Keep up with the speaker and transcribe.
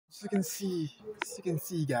as you can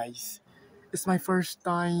see, guys, it's my first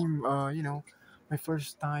time. My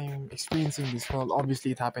first time experiencing this. Well,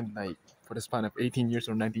 obviously, it happened like for the span of 18 years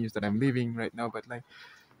or 19 years that I'm living right now. But like,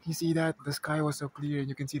 you see that the sky was so clear, and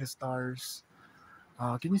you can see the stars.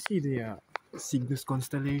 Can you see the Cygnus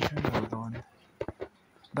constellation? Hold on.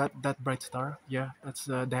 That bright star. Yeah, that's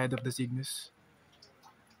the head of the Cygnus.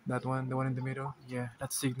 That one, the one in the middle. Yeah,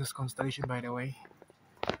 that's Cygnus constellation, by the way.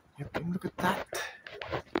 Yep, and look at that.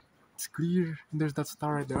 It's clear. And there's that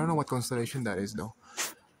star right there. I don't know what constellation that is, though.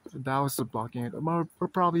 That was blocking it. Or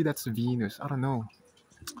probably that's Venus. I don't know.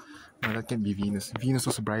 No, that can't be Venus. Venus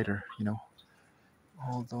was brighter, you know.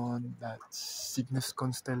 Hold on. That's Cygnus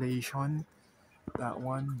constellation. That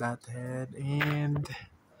one, that head. And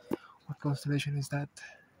what constellation is that?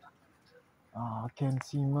 Can't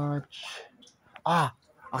see much.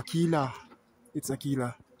 Aquila. It's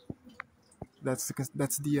Aquila. That's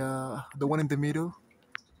the one in the middle.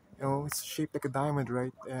 You know, it's shaped like a diamond,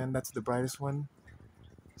 right? And that's the brightest one.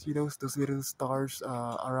 See those little stars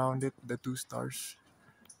around it, the two stars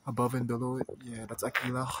above and below it. Yeah, that's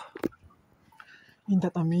Aquila. Ain't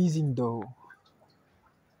that amazing though?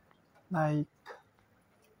 Like,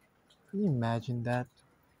 can you imagine that?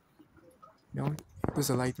 You know, there's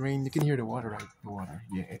a light rain. You can hear the water, right? The water.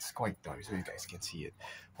 Yeah, it's quite dark, so you guys can see it.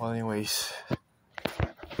 Well, anyways,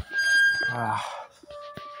 ah,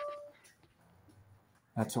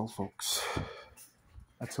 that's all, folks.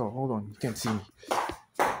 That's all. Hold on, you can't see me.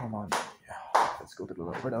 Hold on. Yeah, let's go to the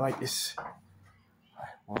where the light is.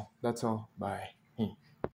 Well, that's all. Bye.